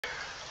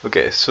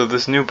Okay, so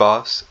this new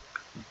boss,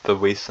 the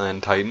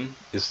Wasteland Titan,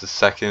 is the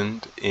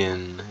second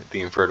in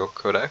the Infernal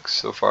Codex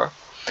so far.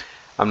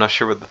 I'm not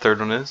sure what the third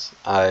one is.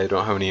 I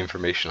don't have any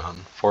information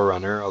on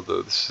Forerunner,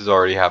 although this has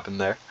already happened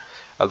there.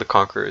 The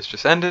Conqueror has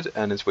just ended,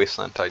 and it's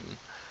Wasteland Titan.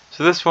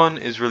 So this one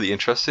is really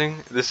interesting.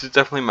 This is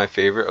definitely my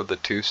favorite of the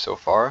two so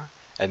far,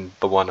 and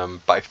the one I'm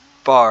by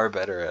far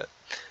better at.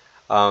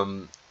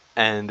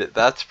 And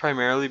that's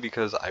primarily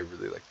because I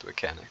really like the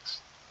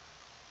mechanics.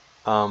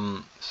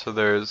 So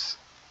there's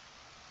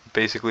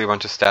basically a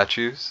bunch of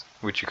statues,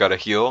 which you gotta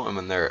heal, and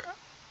when they're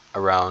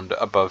around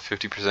above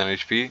 50%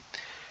 HP,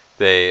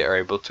 they are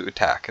able to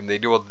attack, and they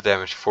do all the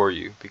damage for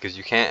you, because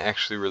you can't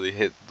actually really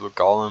hit the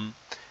golem,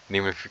 and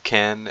even if you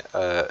can,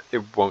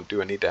 it won't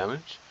do any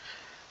damage.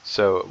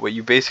 So what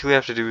you basically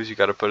have to do is you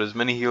gotta put as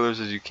many healers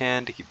as you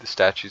can to keep the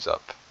statues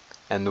up,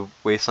 and the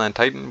Wasteland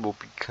Titan will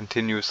be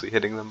continuously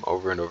hitting them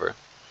over and over.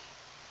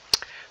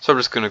 So I'm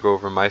just going to go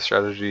over my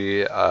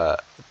strategy, the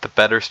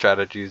better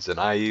strategies than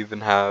I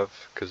even have,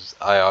 because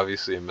I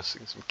obviously am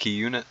missing some key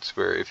units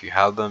where if you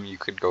have them you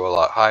could go a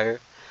lot higher,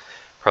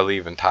 probably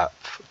even top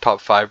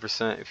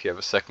 5% if you have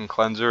a second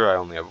cleanser. I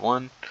only have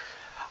one,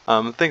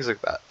 things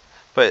like that.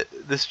 But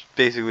this is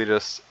basically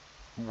just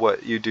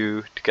what you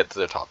do to get to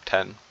the top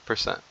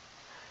 10%.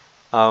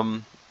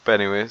 But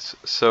anyways,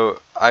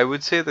 so I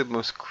would say the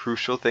most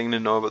crucial thing to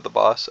know about the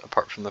boss,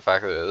 apart from the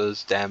fact that it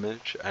does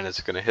damage and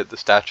it's going to hit the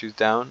statues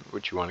down,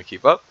 which you want to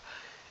keep up,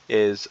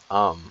 is,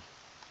 I'm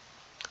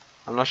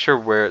not sure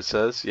where it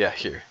says, yeah,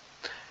 here.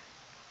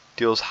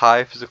 Deals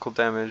high physical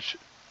damage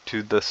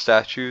to the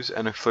statues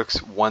and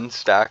inflicts 1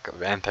 stack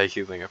of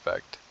anti-healing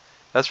effect.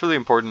 That's really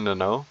important to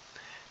know,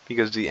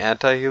 because the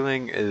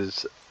anti-healing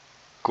is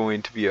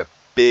going to be a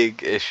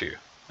big issue,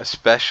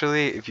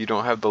 especially if you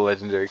don't have the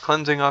legendary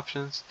cleansing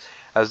options,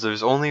 as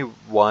there's only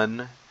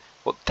one,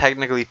 well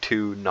technically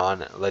 2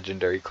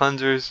 non-legendary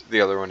cleansers. The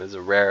other one is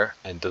a rare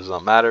and does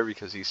not matter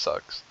because he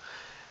sucks.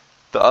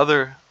 The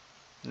other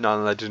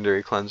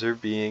non-legendary cleanser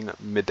being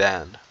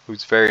Midan,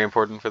 who's very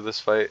important for this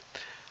fight.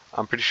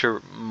 I'm pretty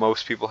sure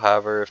most people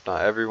have her, if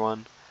not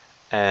everyone,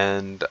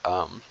 and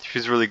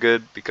she's really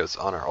good because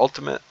on her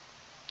ultimate,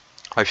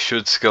 I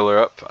should skill her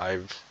up.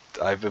 I've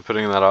been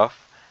putting that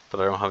off, but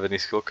I don't have any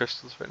skill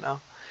crystals right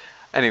now.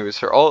 Anyways,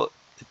 her ult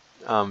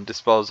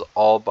dispels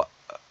all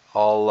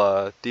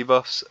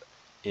debuffs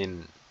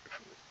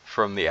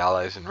from the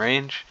allies in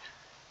range,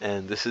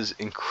 and this is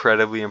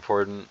incredibly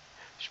important.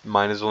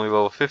 Mine is only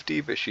level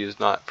 50, but she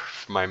is not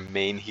my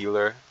main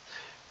healer,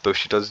 though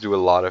she does do a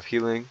lot of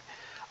healing.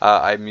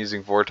 I'm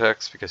using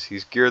Vortex because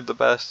he's geared the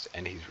best,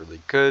 and he's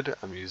really good.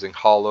 I'm using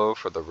Hollow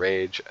for the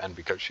rage, and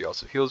because she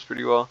also heals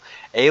pretty well.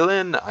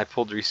 Aylin I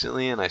pulled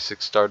recently, and I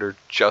 6-starred her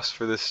just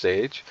for this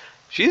stage.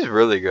 She's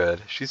really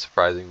good. She's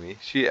surprising me.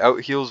 She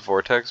out-heals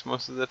Vortex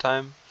most of the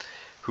time,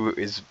 who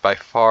is by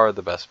far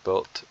the best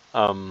built.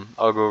 I'll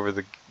go over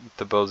the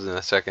builds in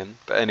a second,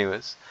 but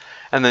anyways.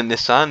 And then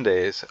Nisande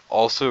is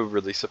also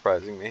really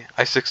surprising me.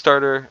 I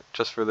 6-starred her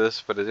just for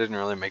this, but it didn't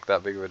really make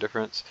that big of a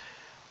difference.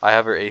 I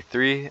have her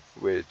A3,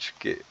 which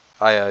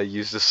I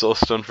use the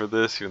Soulstone for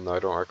this, even though I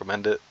don't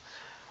recommend it.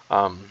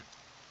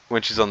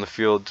 When she's on the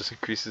field, just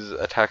increases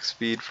attack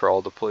speed for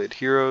all deployed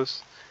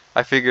heroes.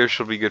 I figure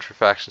she'll be good for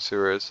faction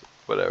sewers,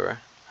 whatever.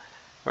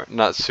 Or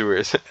not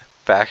sewers,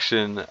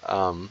 faction,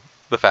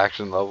 the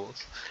faction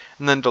levels.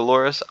 And then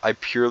Dolores, I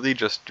purely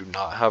just do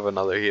not have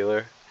another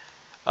healer.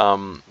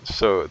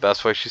 So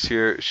that's why she's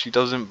here. She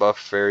doesn't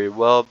buff very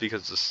well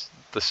because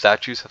the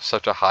statues have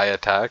such a high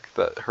attack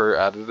that her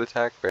added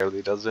attack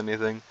barely does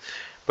anything.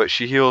 But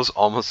she heals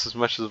almost as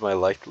much as my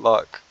Light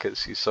Lock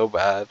because she's so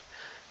bad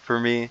for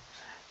me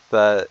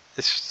that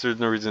there's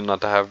no reason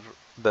not to have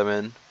them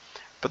in.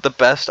 But the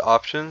best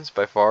options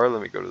by far,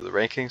 let me go to the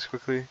rankings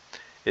quickly,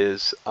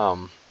 is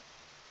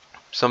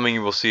something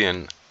you will see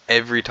in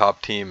every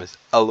top team is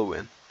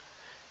Elowen.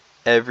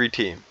 Every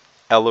team.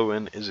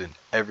 Elowen is in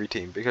every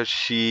team because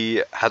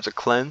she has a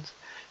cleanse.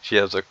 She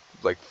has a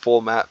full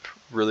map,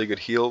 really good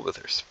heal with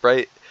her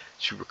sprite.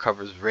 She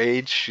recovers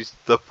rage. She's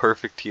the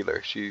perfect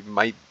healer. She's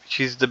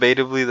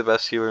debatably the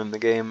best healer in the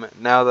game.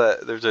 Now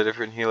that there's a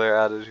different healer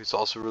added who's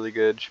also really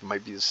good, she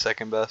might be the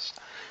second best,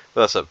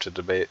 but that's up to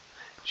debate.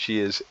 She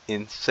is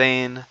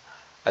insane.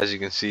 As you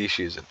can see,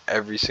 she is in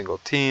every single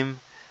team.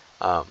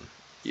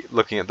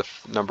 Looking at the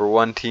number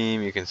 1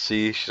 team, you can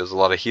see she does a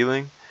lot of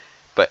healing.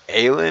 But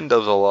Aylin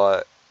does a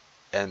lot,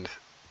 and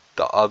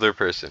the other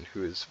person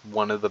who is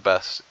one of the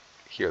best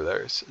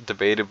healers,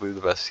 debatably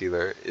the best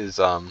healer, is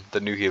the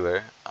new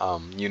healer,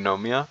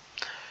 Eunomia.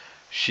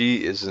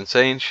 She is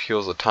insane. She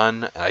heals a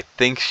ton, and I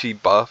think she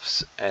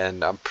buffs,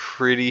 and I'm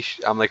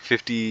like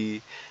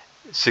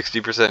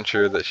 50-60%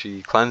 sure that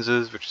she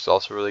cleanses, which is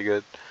also really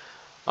good.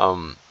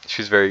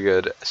 She's very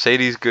good.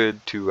 Sadie's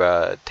good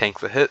to tank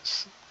the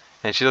hits,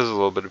 and she does a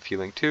little bit of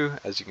healing too,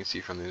 as you can see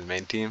from these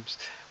main teams.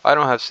 I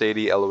don't have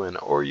Sadie, Elowen,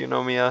 or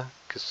Eunomia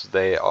because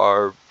they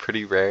are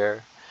pretty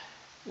rare.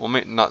 Well,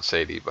 not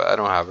Sadie, but I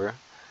don't have her.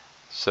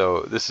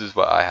 So this is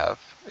what I have.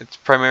 It's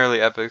primarily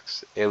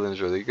epics.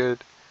 Aylin's really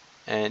good.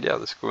 And yeah,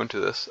 let's go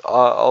into this.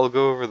 I'll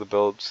go over the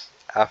builds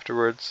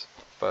afterwards,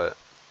 but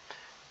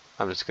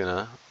I'm just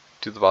gonna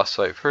do the boss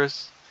fight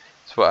first.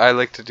 So what I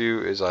like to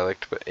do is I like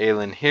to put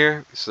Aylin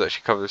here so that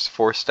she covers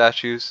 4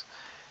 statues.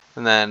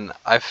 And then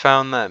I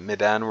found that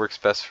Midan works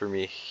best for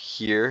me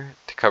here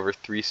to cover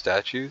 3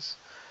 statues.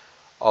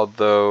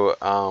 Although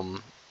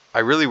I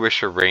really wish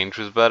her range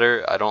was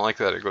better. I don't like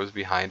that it goes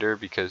behind her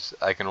because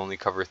I can only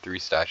cover 3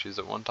 statues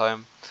at one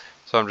time.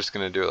 So I'm just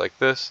going to do it like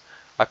this.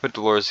 I put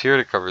Dolores here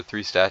to cover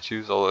 3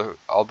 statues.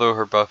 Although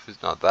her buff is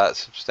not that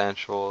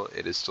substantial,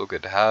 it is still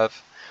good to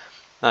have.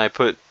 And I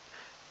put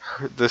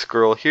this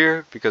girl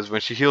here because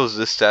when she heals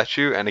this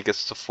statue and it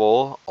gets to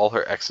full, all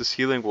her excess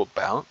healing will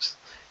bounce.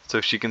 So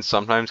she can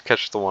sometimes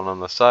catch the one on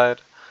the side.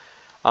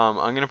 I'm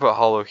going to put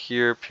Hollow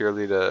here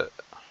purely to...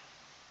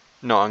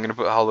 No, I'm going to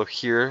put Hollow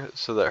here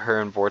so that her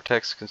and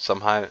Vortex can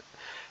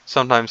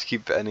sometimes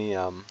keep any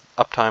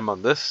uptime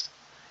on this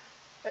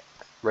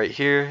right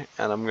here.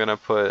 And I'm going to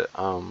put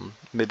I'm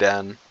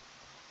going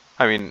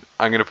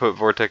to put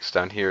Vortex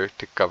down here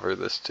to cover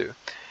this too.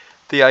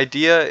 The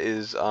idea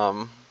is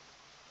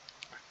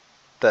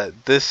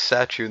that this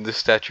statue and this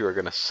statue are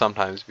going to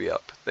sometimes be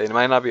up. They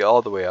might not be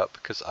all the way up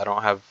because I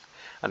don't have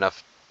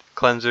enough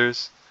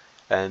cleansers,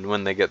 and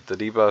when they get the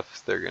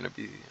debuff they're going to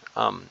be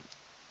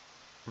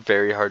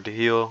very hard to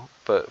heal,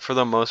 but for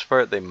the most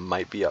part they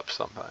might be up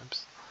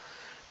sometimes.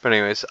 But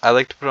anyways, I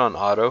like to put on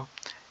auto.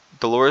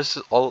 Dolores'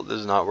 ult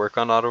does not work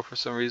on auto for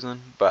some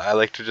reason, but I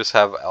like to just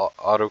have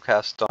auto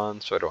cast on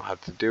so I don't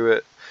have to do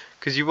it,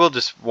 because you will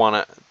just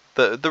want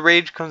to, the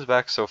rage comes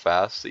back so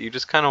fast that you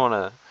just kind of want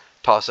to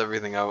toss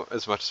everything out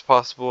as much as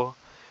possible.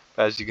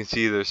 As you can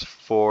see, there's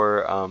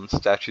 4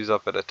 statues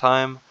up at a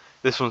time.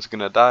 This one's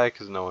gonna die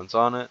because no one's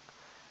on it,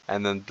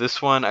 and then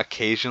this one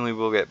occasionally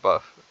will get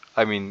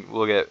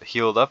will get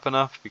healed up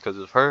enough because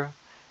of her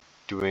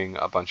doing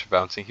a bunch of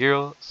bouncing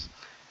heals,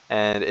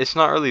 and it's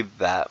not really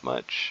that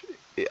much.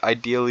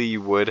 Ideally,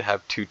 you would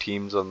have 2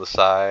 teams on the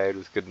side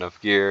with good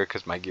enough gear,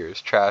 because my gear is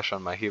trash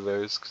on my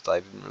healers because I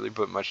didn't really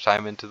put much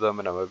time into them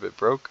and I'm a bit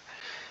broke.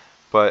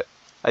 But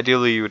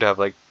ideally, you would have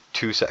like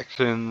 2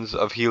 sections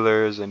of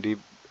healers and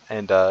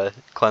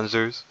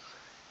cleansers,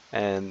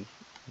 and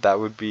that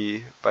would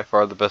be by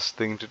far the best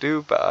thing to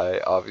do, but I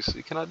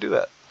obviously cannot do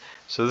that.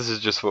 So this is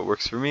just what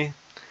works for me.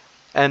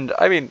 And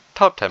I mean,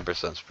 top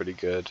 10% is pretty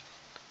good.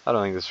 I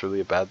don't think that's really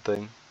a bad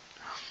thing.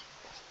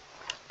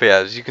 But yeah,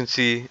 as you can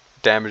see,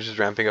 damage is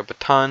ramping up a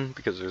ton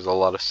because there's a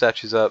lot of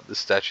statues up. This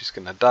statue's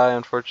gonna die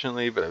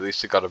unfortunately, but at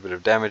least it got a bit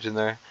of damage in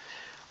there.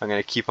 I'm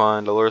gonna keep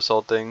on Dolores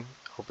ulting,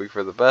 hoping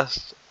for the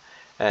best.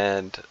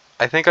 And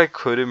I think I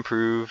could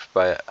improve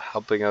by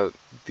helping out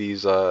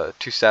these 2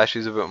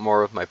 statues a bit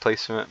more with my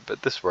placement,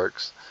 but this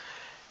works.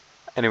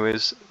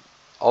 Anyways,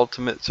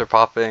 ultimates are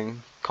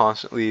popping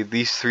constantly.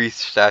 These 3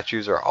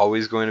 statues are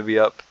always going to be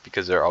up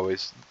because they're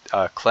always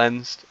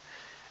cleansed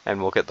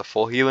and we'll get the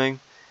full healing.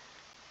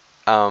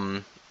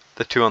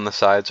 The 2 on the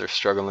sides are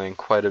struggling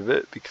quite a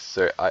bit because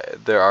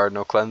there are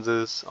no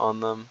cleanses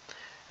on them,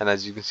 and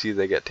as you can see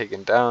they get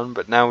taken down,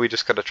 but now we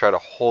just gotta try to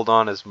hold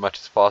on as much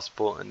as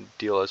possible and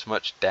deal as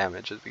much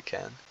damage as we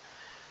can.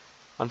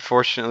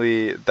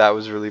 Unfortunately, that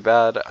was really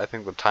bad. I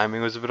think the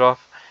timing was a bit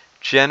off.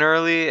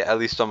 Generally, at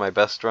least on my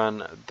best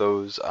run,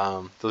 those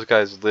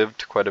guys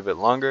lived quite a bit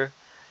longer,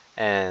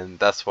 and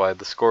that's why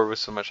the score was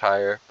so much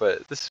higher,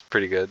 but this is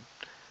pretty good.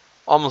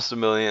 Almost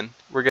 1,000,000.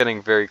 We're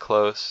getting very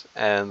close,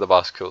 and the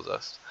boss kills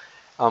us.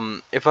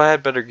 If I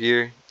had better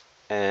gear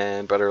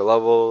and better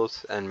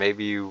levels and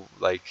maybe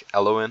like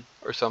Eloin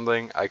or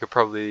something, I could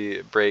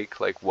probably break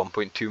like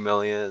 1.2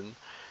 million,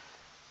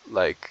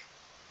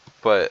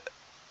 but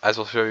as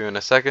I'll show you in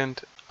a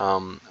second,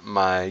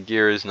 my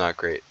gear is not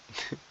great.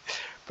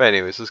 But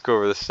anyways, let's go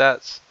over the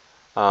stats.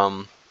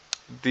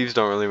 These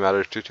don't really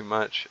matter too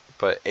much,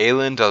 but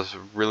Aylin does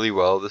really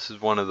well. This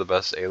is one of the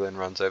best Aylin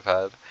runs I've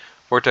had.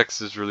 Vortex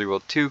does really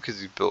well too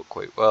because he's built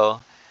quite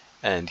well,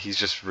 and he's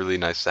just really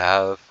nice to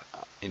have.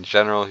 In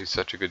general, he's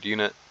such a good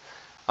unit.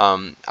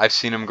 I've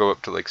seen him go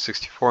up to like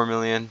 64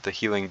 million. The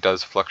healing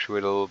does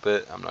fluctuate a little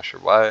bit. I'm not sure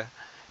why.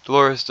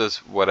 Dolores does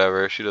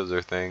whatever. She does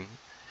her thing.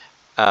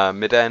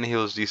 Midan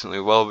heals decently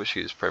well, but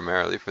she is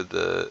primarily for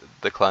the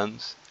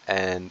cleanse.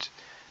 And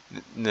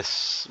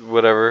this,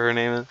 whatever her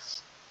name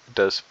is,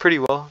 does pretty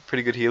well.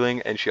 Pretty good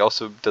healing. And she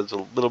also does a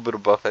little bit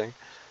of buffing.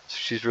 So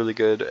she's really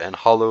good. And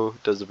Hollow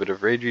does a bit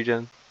of rage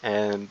regen.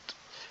 And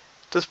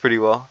does pretty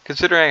well,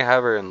 considering I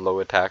have her in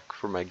low attack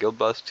for my guild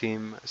boss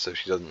team, so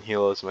she doesn't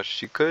heal as much as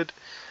she could.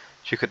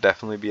 She could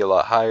definitely be a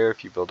lot higher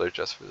if you build her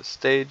just for the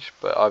stage,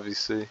 but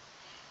obviously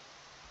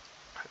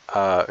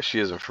she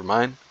isn't for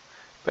mine.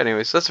 But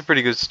anyways, that's a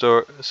pretty good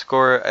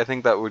score. I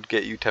think that would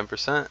get you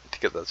 10% to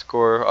get that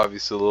score.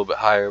 Obviously a little bit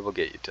higher will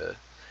get you to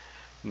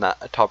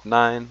top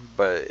 9,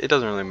 but it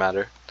doesn't really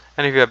matter.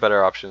 And if you have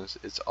better options,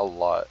 it's a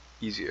lot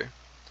easier.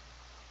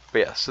 But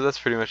yeah, so that's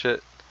pretty much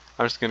it.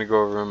 I'm just going to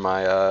go over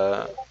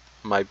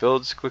my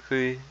builds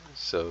quickly,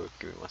 so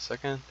give me 1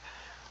 second.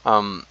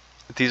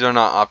 These are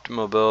not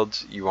optimal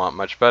builds, you want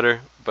much better,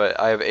 but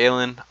I have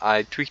Aylin.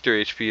 I tweaked her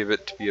HP a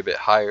bit to be a bit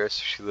higher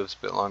so she lives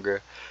a bit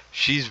longer.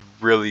 She's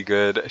really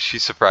good. She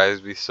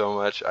surprised me so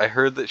much. I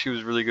heard that she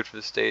was really good for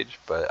the stage,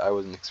 but I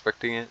wasn't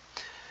expecting it.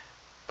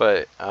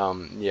 But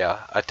yeah,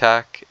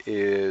 attack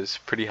is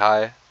pretty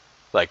high,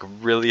 like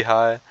really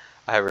high.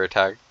 I have her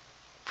attack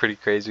pretty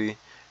crazy.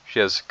 She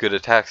has good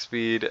attack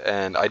speed,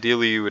 and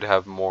ideally you would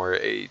have more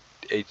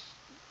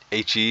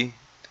HE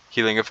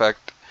healing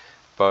effect.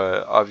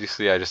 But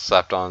obviously I just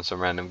slapped on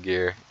some random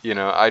gear. You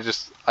know, I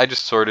just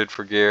sorted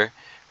for gear.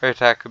 Her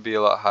attack could be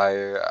a lot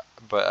higher,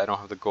 but I don't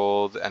have the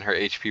gold, and her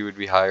HP would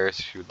be higher,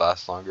 so she would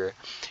last longer.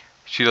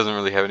 She doesn't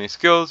really have any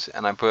skills,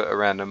 and I put a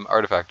random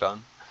artifact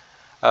on.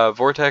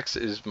 Vortex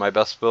is my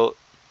best build.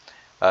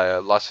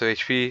 Lots of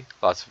HP,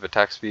 lots of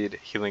attack speed,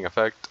 healing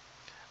effect.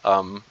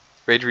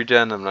 Rage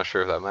regen, I'm not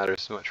sure if that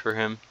matters so much for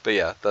him, but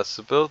yeah, that's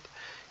the build.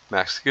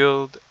 Max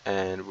skilled,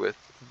 and with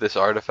this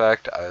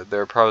artifact,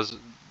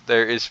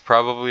 there is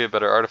probably a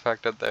better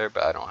artifact out there,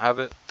 but I don't have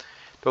it.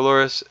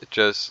 Dolores,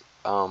 just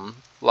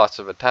lots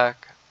of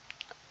attack,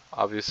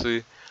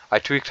 obviously. I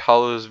tweaked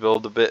Hollow's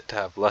build a bit to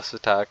have less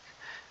attack.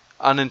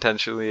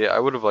 Unintentionally, I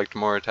would have liked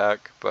more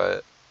attack,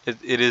 but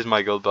it is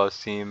my Guild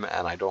Boss team,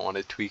 and I don't want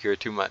to tweak her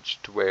too much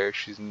to where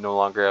she's no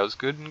longer as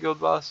good in Guild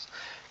Boss,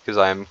 because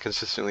I am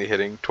consistently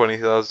hitting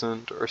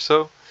 20,000 or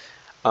so.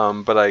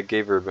 But I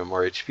gave her a bit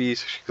more HP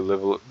so she could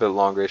live a bit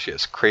longer. She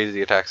has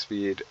crazy attack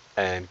speed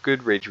and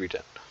good rage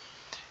regen.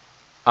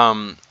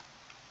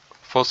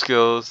 Full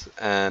skills,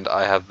 and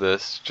I have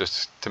this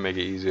just to make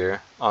it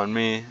easier on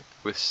me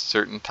with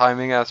certain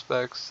timing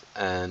aspects,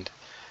 and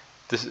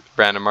this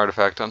random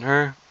artifact on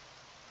her.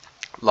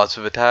 Lots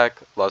of attack,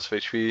 lots of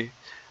HP.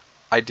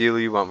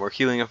 Ideally, you want more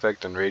healing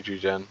effect and rage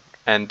regen,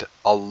 and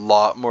a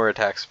lot more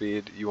attack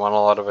speed. You want a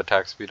lot of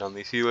attack speed on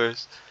these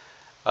healers,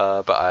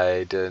 but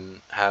I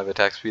didn't have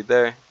attack speed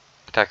there.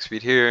 Attack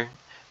speed here.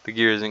 The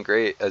gear isn't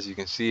great, as you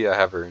can see. I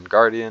have her in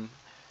Guardian.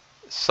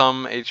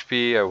 Some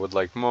HP, I would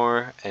like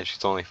more, and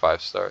she's only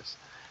 5 stars.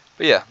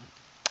 But yeah,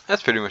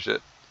 that's pretty much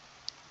it.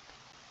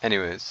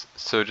 Anyways,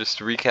 so just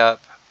to recap,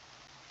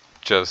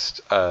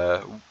 just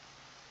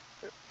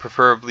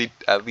preferably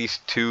at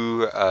least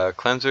 2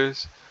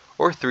 cleansers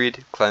or 3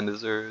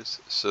 cleansers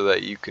so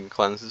that you can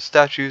cleanse the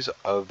statues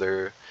of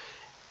their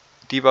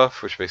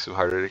debuff, which makes them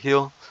harder to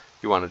heal.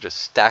 You want to just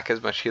stack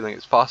as much healing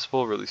as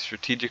possible, really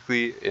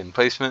strategically in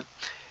placement.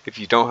 If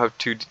you don't have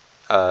 2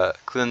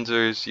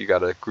 cleansers, you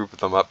gotta group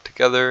them up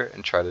together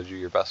and try to do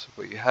your best with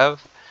what you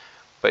have.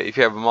 But if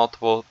you have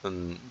multiple,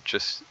 then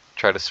just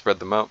try to spread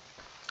them out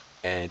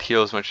and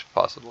heal as much as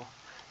possible.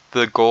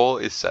 The goal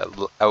is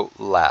to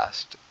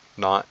outlast,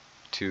 not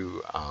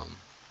to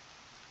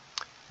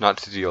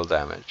deal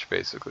damage,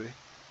 basically,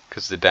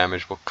 because the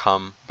damage will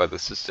come by the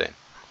sustain.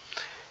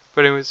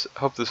 But anyways,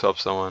 hope this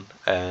helps someone,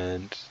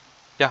 and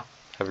yeah,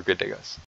 have a good day, guys.